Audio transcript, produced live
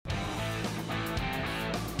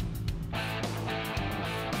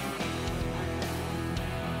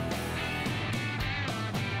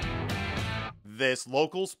This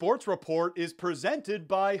local sports report is presented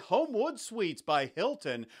by Homewood Suites by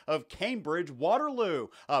Hilton of Cambridge, Waterloo,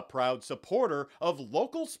 a proud supporter of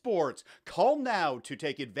local sports. Call now to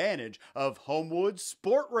take advantage of Homewood's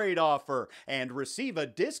Sport Rate offer and receive a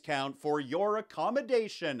discount for your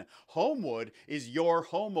accommodation. Homewood is your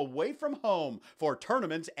home away from home for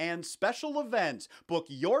tournaments and special events. Book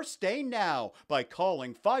your stay now by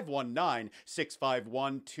calling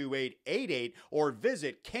 519-651-2888 or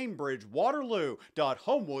visit Cambridge, Waterloo.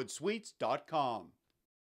 Homewoodsuites.com.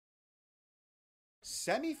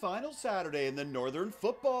 Semifinal Saturday in the Northern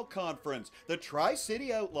Football Conference. The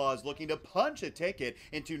Tri-City Outlaws looking to punch a ticket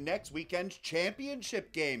into next weekend's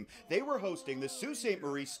championship game. They were hosting the Sault Ste.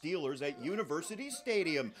 Marie Steelers at University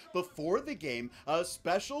Stadium. Before the game, a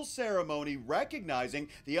special ceremony recognizing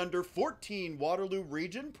the under-14 Waterloo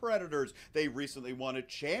Region Predators. They recently won a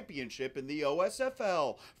championship in the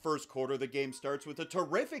OSFL. First quarter, the game starts with a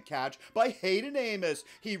terrific catch by Hayden Amos.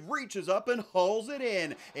 He reaches up and hauls it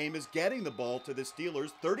in. Amos getting the ball to the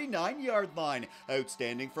Steelers' 39-yard line.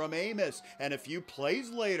 Outstanding from Amos. And a few plays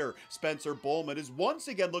later, Spencer Bowman is once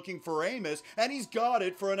again looking for Amos, and he's got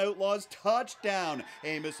it for an Outlaws touchdown.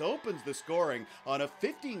 Amos opens the scoring on a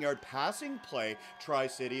 15-yard passing play.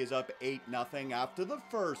 Tri-City is up 8-0 after the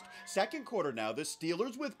first. Second quarter now, the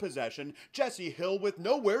Steelers with possession. Jesse Hill with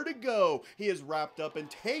nowhere to go. He is wrapped up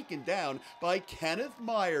and taken down by Kenneth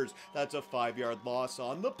Myers. That's a 5-yard loss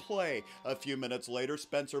on the play. A few minutes later,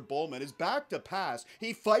 Spencer Bowman is back to pass.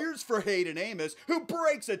 He fires for Hayden Amos, who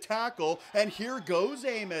breaks a tackle, and here goes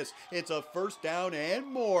Amos. It's a first down and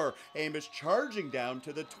more. Amos charging down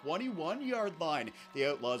to the 21-yard line. The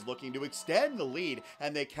Outlaws looking to extend the lead,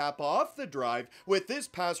 and they cap off the drive with this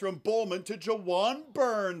pass from Bowman to Jawan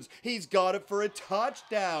Burns. He's got it for a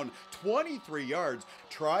touchdown. 23 yards.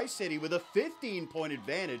 Tri-City with a 15-point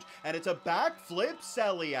advantage, and it's a backflip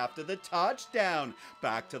celly after the touchdown.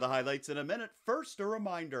 Back to the highlights in a minute. First, a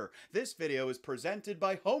reminder, this video is presented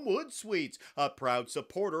by Homewood Suites, a proud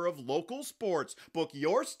supporter of local sports. Book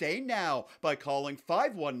your stay now by calling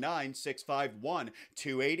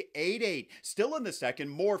 519-651-2888. Still in the second,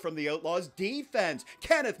 more from the Outlaws defense.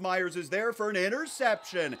 Kenneth Myers is there for an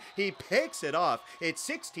interception. He picks it off. It's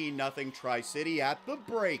 16-0 Tri-City at the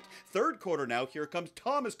break. Third quarter now, here comes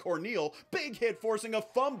Thomas Corneal. Big hit forcing a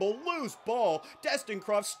fumble, loose ball. Destin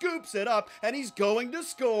Croft scoops it up, and he's going to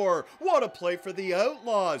score. What a play for the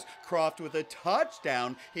Outlaws. Croft with a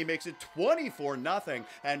touchdown. He makes it 24-0,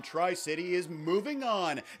 and Tri-City is moving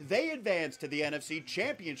on. They advance to the NFC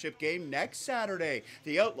Championship game next Saturday.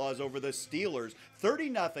 The Outlaws over the Steelers.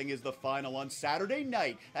 30-0 is the final on Saturday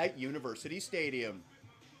night at University Stadium.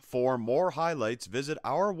 For more highlights, visit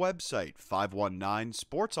our website,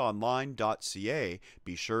 519sportsonline.ca.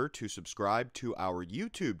 Be sure to subscribe to our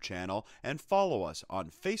YouTube channel and follow us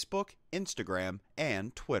on Facebook, Instagram,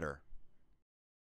 and Twitter.